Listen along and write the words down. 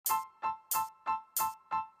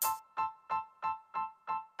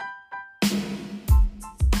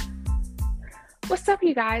What's up,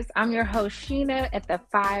 you guys? I'm your host, Sheena, at the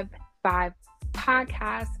 5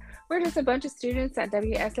 Podcast. We're just a bunch of students at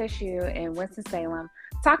WSSU in Winston-Salem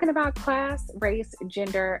talking about class, race,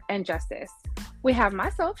 gender, and justice. We have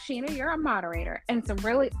myself, Sheena, you're a moderator, and some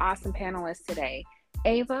really awesome panelists today,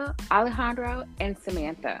 Ava, Alejandro, and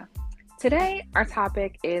Samantha. Today, our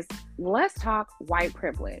topic is Let's Talk White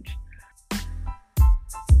Privilege.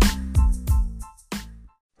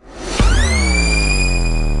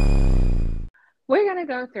 We're going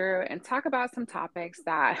to go through and talk about some topics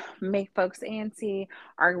that make folks antsy,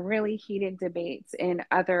 are really heated debates in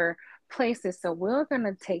other places. So we're going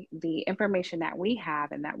to take the information that we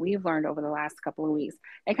have and that we've learned over the last couple of weeks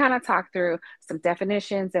and kind of talk through some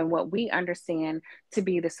definitions and what we understand to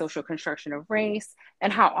be the social construction of race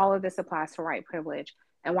and how all of this applies to white privilege.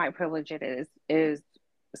 And white privilege is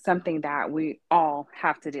something that we all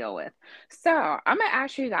have to deal with. So I'm going to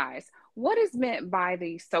ask you guys, what is meant by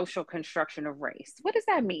the social construction of race? What does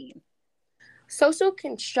that mean? Social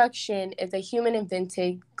construction is a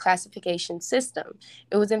human-invented classification system.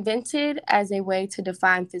 It was invented as a way to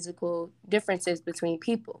define physical differences between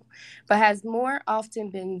people, but has more often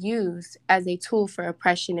been used as a tool for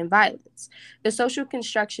oppression and violence. The social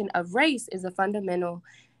construction of race is a fundamental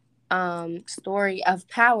story of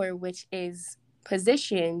power, which is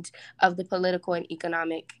positioned of the political and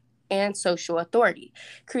economic and social authority,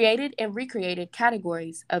 created and recreated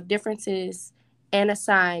categories of differences and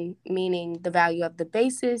assign meaning the value of the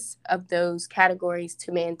basis of those categories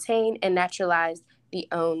to maintain and naturalize the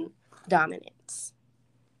own dominance.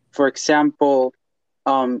 For example,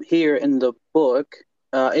 here in the book,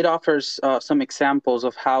 it offers some examples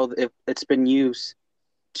of how it's been used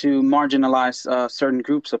to marginalize certain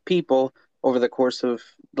groups of people over the course of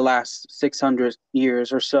the last 600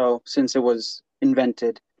 years or so since it was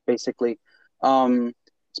invented. Basically,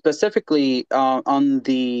 specifically on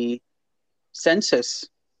the census,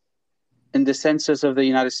 in the census of the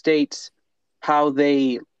United States, how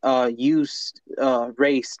they used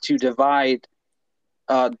race to divide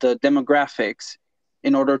the demographics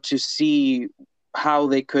in order to see how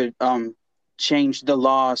they could change the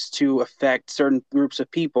laws to affect certain groups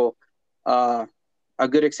of people. A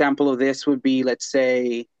good example of this would be, let's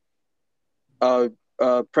say,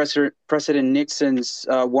 President Nixon's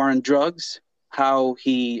war on drugs, how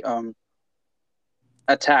he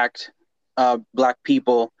attacked Black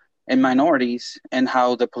people and minorities, and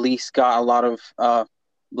how the police got a lot of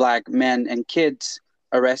Black men and kids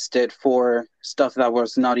arrested for stuff that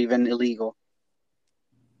was not even illegal.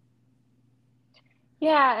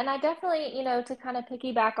 Yeah, and I definitely, to kind of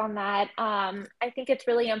piggyback on that, I think it's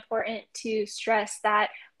really important to stress that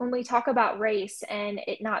when we talk about race and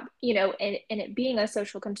it not, and it being a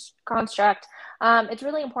social construct, it's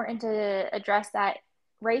really important to address that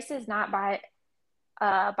race is not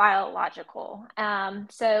biological.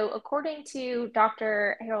 So according to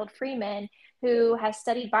Dr. Harold Freeman, who has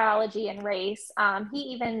studied biology and race, he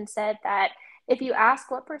even said that if you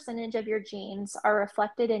ask what percentage of your genes are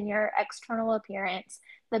reflected in your external appearance,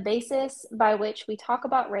 the basis by which we talk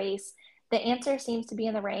about race, the answer seems to be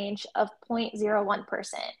in the range of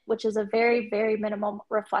 0.01%, which is a very, very minimal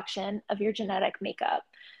reflection of your genetic makeup.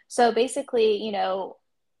 So basically,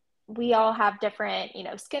 we all have different,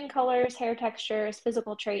 skin colors, hair textures,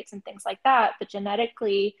 physical traits, and things like that. But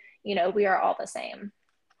genetically, we are all the same.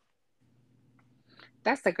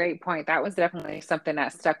 That's a great point. That was definitely something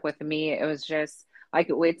that stuck with me. It was just like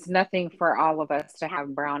it's nothing for all of us to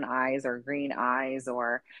have brown eyes or green eyes,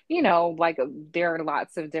 or, like there are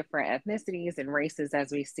lots of different ethnicities and races as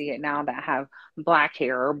we see it now that have black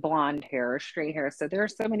hair or blonde hair or straight hair. So there are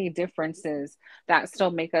so many differences that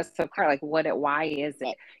still make us apart. Like why is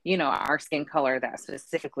it, our skin color that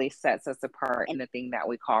specifically sets us apart in the thing that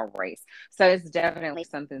we call race? So it's definitely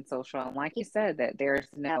something social. And like you said, that there's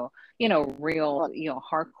no, real,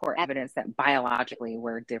 hardcore evidence that biologically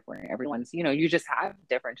we're different. Everyone's, you just have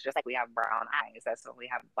difference, just like we have brown eyes. That's what we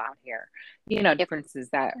have blonde hair, differences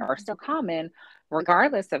that are still common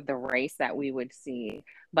regardless of the race that we would see.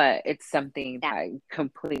 But it's something that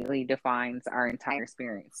completely defines our entire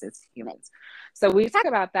experience as humans. So we talk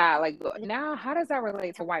about that. Like, now, how does that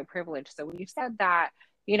relate to white privilege? So when you said that,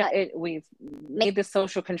 we've made the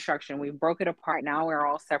social construction, we broke it apart. Now we're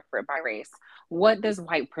all separate by race. What does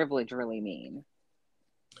white privilege really mean?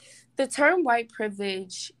 The term white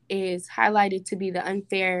privilege is highlighted to be the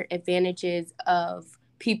unfair advantages of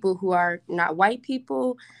people who are not white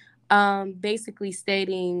people, basically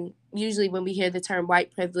stating, usually when we hear the term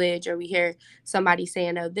white privilege or we hear somebody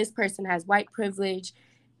saying, oh, this person has white privilege,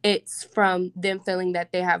 it's from them feeling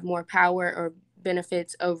that they have more power or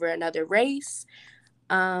benefits over another race.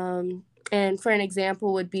 And for an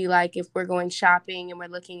example would be like if we're going shopping and we're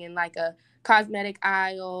looking in like a cosmetic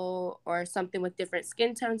aisle or something with different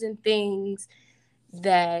skin tones and things,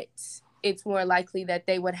 that it's more likely that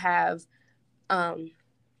they would have,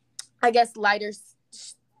 I guess, lighter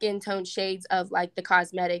skin tone shades of like the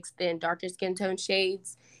cosmetics than darker skin tone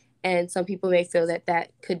shades. And some people may feel that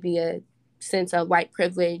that could be a sense of white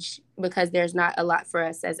privilege because there's not a lot for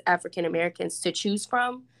us as African Americans to choose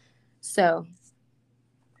from. So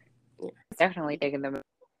it's definitely taking the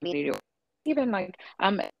community, even like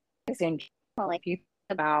it's in general, if you think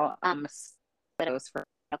about widows for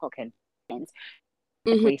medical conditions,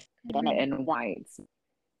 we them in whites,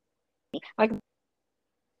 like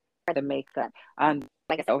the makeup. Like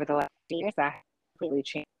I said, over the last years, that completely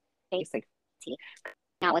changed basic.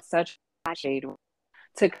 Now it's such a shade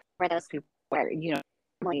to cover those people where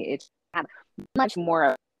normally it's have much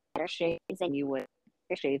more better shades than you would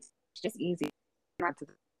shades. It's just easy not to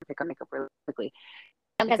pick up makeup really quickly.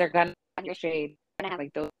 Because they're gonna have your shade, gonna have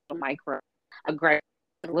like those micro aggressive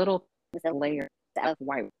little layers of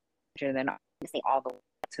white, and then obviously all the way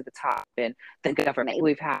to the top. And the government,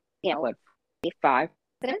 we've had what 5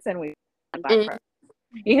 presidents, and we've done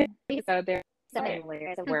so there's so many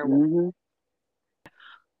layers of where we'll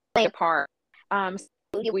play a part. So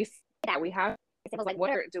we see that we have like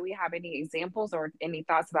do we have any examples or any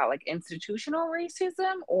thoughts about like institutional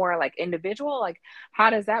racism or like individual, like how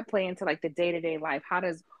does that play into like the day-to-day life? How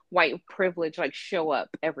does white privilege like show up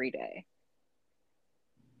every day?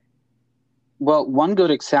 Well, one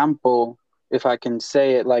good example, if I can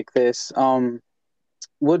say it like this,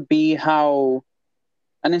 would be how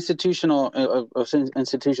an institutional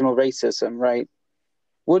racism, right,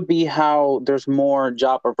 would be how there's more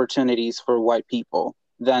job opportunities for white people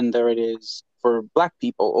than there it is for Black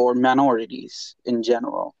people or minorities in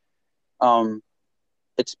general.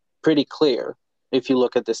 It's pretty clear if you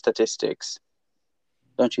look at the statistics,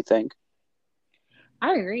 don't you think?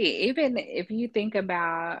 I agree. Even if you think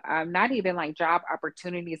about not even like job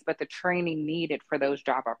opportunities, but the training needed for those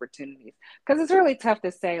job opportunities. Because it's really tough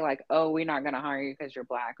to say, like, oh, we're not going to hire you because you're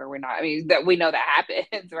Black, or we're not. I mean, that we know that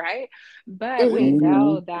happens, right? But we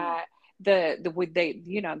know that with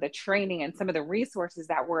the training and some of the resources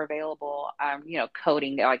that were available,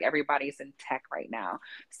 coding, like everybody's in tech right now.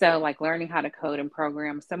 So like learning how to code and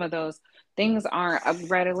program, some of those things aren't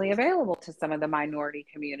readily available to some of the minority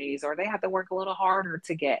communities, or they have to work a little harder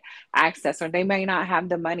to get access, or they may not have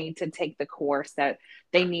the money to take the course that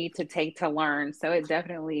they need to take to learn. So it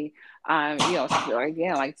definitely,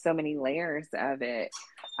 again, like so many layers of it.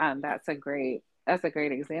 That's a great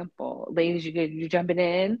example. Ladies, you jumping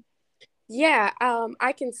in? Yeah,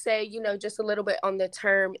 I can say, just a little bit on the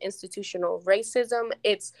term institutional racism.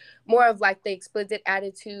 It's more of like the explicit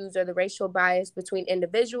attitudes or the racial bias between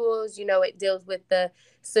individuals. It deals with the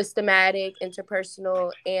systematic,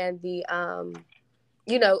 interpersonal, and the,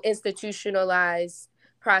 institutionalized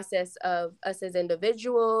process of us as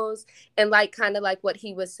individuals. And like kind of like what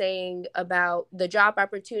he was saying about the job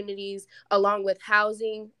opportunities along with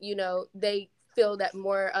housing, they feel that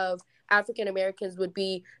more of African Americans would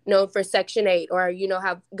be known for Section 8 or,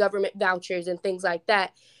 have government vouchers and things like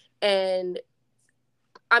that. And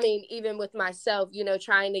I mean, even with myself,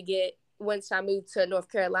 trying to get, once I moved to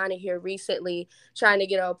North Carolina here recently, trying to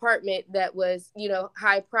get an apartment that was,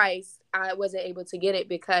 high priced, I wasn't able to get it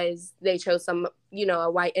because they chose some,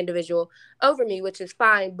 a white individual over me, which is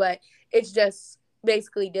fine. But it's just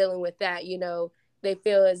basically dealing with that, they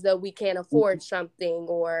feel as though we can't afford something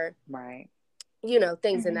or, right,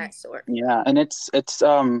 things in that sort. Yeah, and it's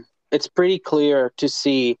pretty clear to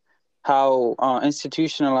see how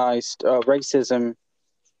institutionalized racism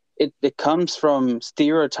it comes from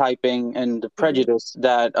stereotyping and the prejudice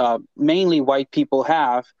that mainly white people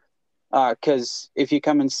have. Because if you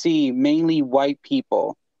come and see mainly white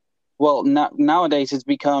people, well, nowadays it's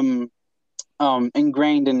become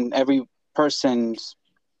ingrained in every person's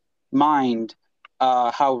mind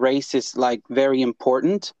how race is like very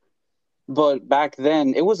important. But back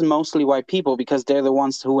then, it was mostly white people because they're the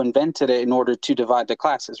ones who invented it in order to divide the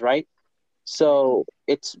classes, right? So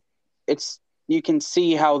it's you can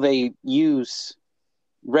see how they use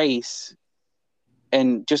race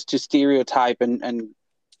and just to stereotype and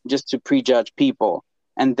just to prejudge people,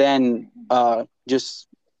 and then just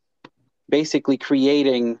basically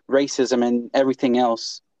creating racism and everything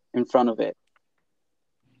else in front of it.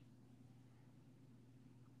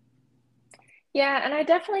 Yeah, and I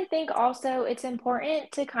definitely think also it's important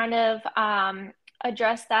to kind of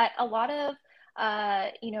address that a lot of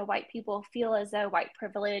white people feel as though white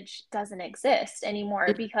privilege doesn't exist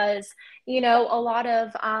anymore because a lot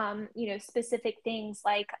of specific things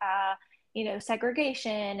like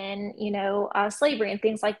segregation and, slavery and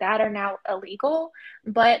things like that are now illegal.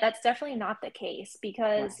 But that's definitely not the case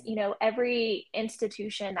because, Right. every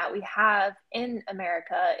institution that we have in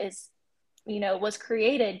America was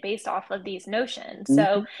created based off of these notions.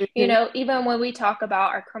 So, Hmm. even when we talk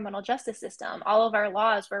about our criminal justice system, all of our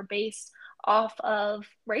laws were based off of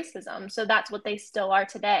racism. So that's what they still are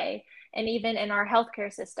today. And even in our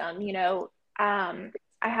healthcare system,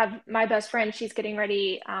 I have my best friend, she's getting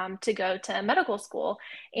ready to go to medical school.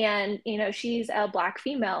 And, she's a Black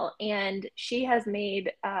female and she has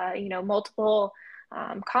made, multiple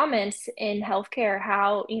comments in healthcare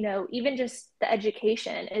how, even just the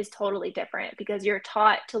education is totally different because you're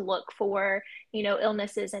taught to look for,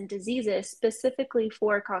 illnesses and diseases specifically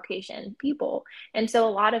for Caucasian people. And so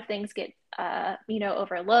a lot of things get,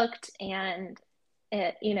 overlooked and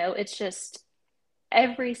it's just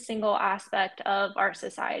every single aspect of our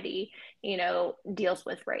society, deals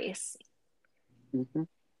with race. Hmm.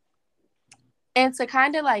 And to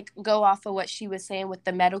kind of like go off of what she was saying with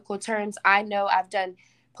the medical terms, I know I've done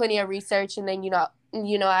plenty of research, and then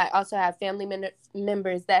I also have family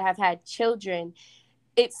members that have had children.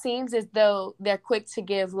 It seems as though they're quick to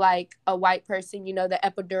give like a white person, the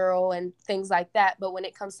epidural and things like that. But when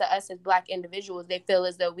it comes to us as Black individuals, they feel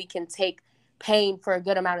as though we can take pain for a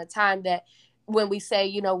good amount of time. That when we say,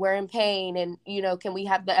 we're in pain and, can we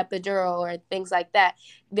have the epidural or things like that,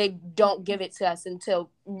 they don't give it to us until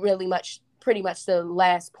pretty much the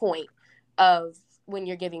last point of when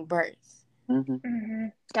you're giving birth. Hmm.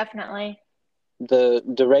 Definitely. The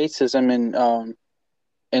racism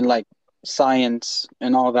in like science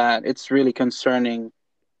and all that, it's really concerning.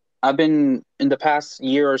 I've been in the past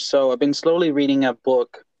year or so, I've been slowly reading a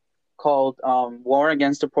book called War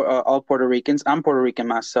Against All Puerto Ricans. I'm Puerto Rican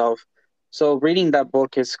myself, so reading that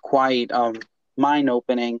book is quite mind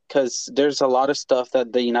opening because there's a lot of stuff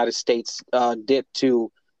that the United States did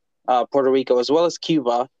to Puerto Rico as well as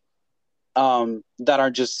Cuba, that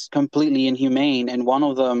are just completely inhumane. And one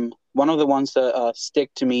of the ones that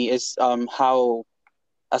stick to me is how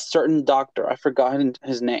a certain doctor, I forgot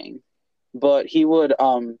his name, but he would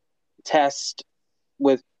test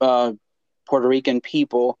with Puerto Rican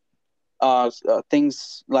people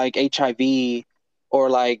things like HIV, or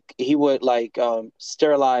like he would like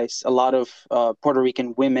sterilize a lot of Puerto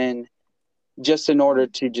Rican women just in order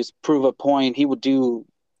to just prove a point. He would do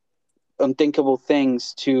unthinkable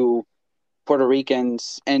things to Puerto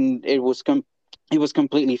Ricans, and he was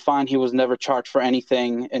completely fine. He was never charged for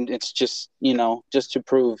anything, and it's just just to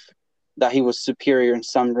prove that he was superior in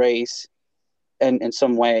some race and in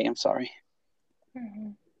some way. I'm sorry.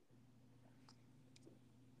 Mm-hmm.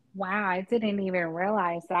 Wow, I didn't even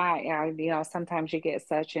realize that. Yeah, sometimes you get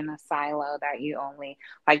such in a silo that you only,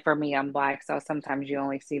 like for me, I'm Black, so sometimes you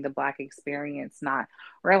only see the Black experience, not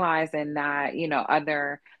realizing that,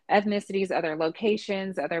 other ethnicities, other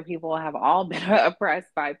locations, other people have all been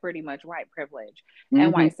oppressed by pretty much white privilege and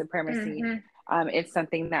Hmm. white supremacy. Mm-hmm. It's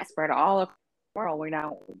something that spread all over the world. We're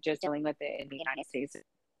not just dealing with it in the United States,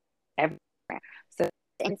 everywhere. So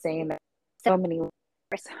it's insane that so many,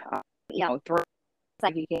 through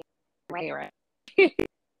like you get away, right?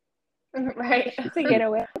 Right. To get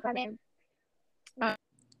away from it. Anything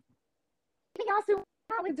else you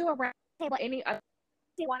probably do around the table? Any other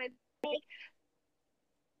you wanted to make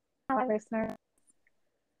our listeners?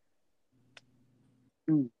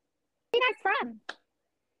 Mm. Where you guys from?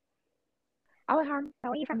 Oh, how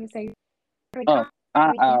are you from? You say Oh,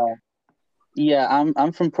 Puerto Rican. yeah,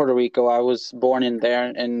 I'm from Puerto Rico. I was born in there,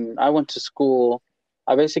 and I went to school.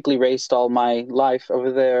 I basically raised all my life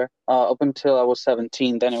over there up until I was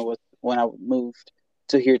 17. Then it was when I moved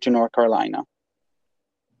to here to North Carolina.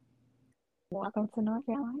 Welcome to North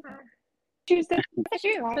Carolina. Choose to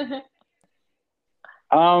you, right?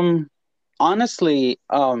 Um, Honestly,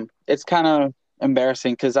 it's kind of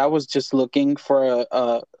embarrassing because I was just looking for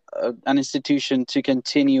an institution to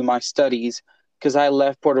continue my studies because I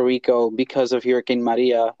left Puerto Rico because of Hurricane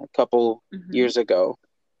Maria a couple Mm-hmm. years ago.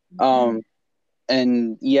 Mm-hmm. Um,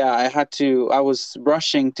 and yeah, I was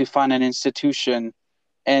rushing to find an institution,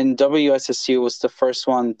 and WSSU was the first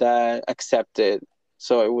one that accepted.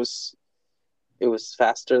 So it was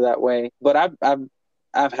faster that way. But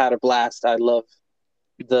I've had a blast. I love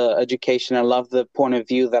the education. I love the point of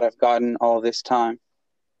view that I've gotten all this time.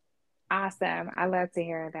 Awesome. I love to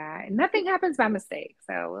hear that. Nothing happens by mistake.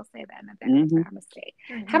 So we'll say that nothing happens Hmm. by mistake.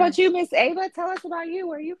 How Mm-hmm. about you, Miss Ava? Tell us about you.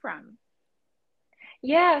 Where are you from?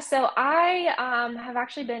 Yeah, so I have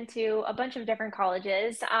actually been to a bunch of different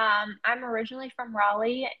colleges. I'm originally from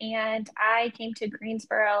Raleigh and I came to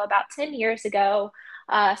Greensboro about 10 years ago.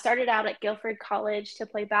 Started out at Guilford College to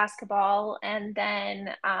play basketball and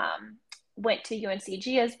then went to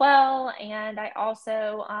UNCG as well, and I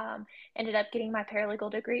also ended up getting my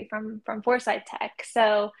paralegal degree from Forsyth Tech.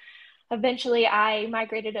 So eventually I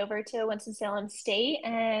migrated over to Winston-Salem State,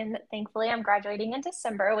 and thankfully I'm graduating in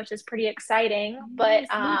December, which is pretty exciting. But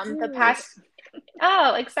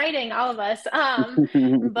exciting, all of us.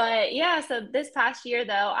 But yeah, so this past year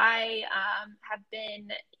though, I have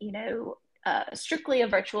been, strictly a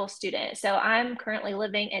virtual student. So I'm currently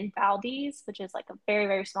living in Valdez, which is like a very,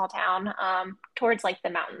 very small town, towards like the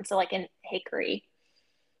mountains. So like in Hickory.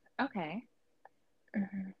 Okay.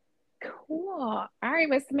 Cool. All right,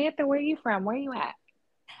 Miss Samantha, where are you from? Where are you at?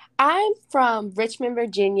 I'm from Richmond,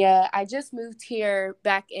 Virginia. I just moved here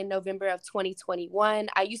back in November of 2021.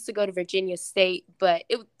 I used to go to Virginia State, but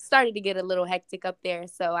it started to get a little hectic up there.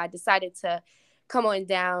 So I decided to come on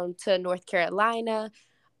down to North Carolina.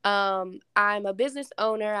 I'm a business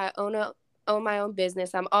owner. I own my own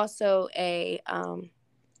business. I'm also I'm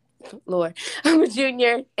a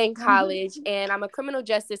junior in college, and I'm a criminal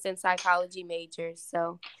justice and psychology major.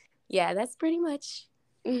 So yeah, that's pretty much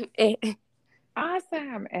it.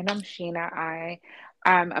 Awesome. And I'm Sheena.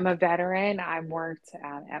 I'm a veteran. I've worked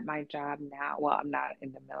at my job now. Well, I'm not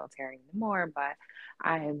in the military anymore, but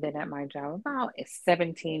I have been at my job about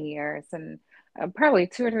 17 years. And probably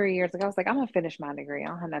 2 or 3 years ago, I was like, I'm going to finish my degree. I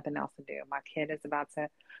don't have nothing else to do. My kid is about to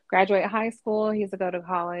graduate high school. He's to go to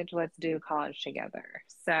college. Let's do college together.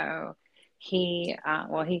 So he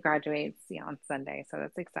graduates on Sunday. So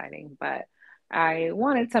that's exciting. But I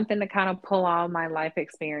wanted something to kind of pull all my life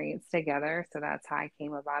experience together. So that's how I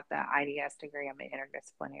came about the IDS degree. I'm in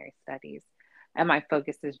interdisciplinary studies, and my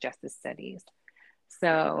focus is justice studies.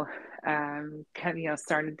 So,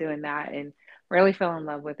 started doing that and really fell in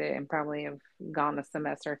love with it, and probably have gone a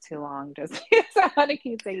semester too long just because I had to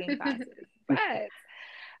keep taking classes. But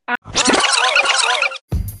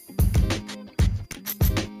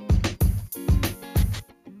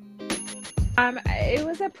it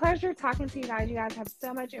was a pleasure talking to you guys. You guys have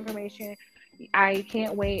so much information. I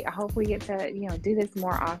can't wait. I hope we get to, do this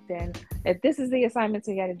more often. If this is the assignments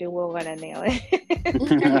we got to do, we're going to nail it.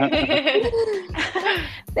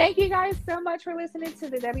 Thank you guys so much for listening to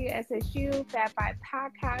the WSSU Fab 5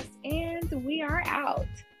 podcast, and we are out.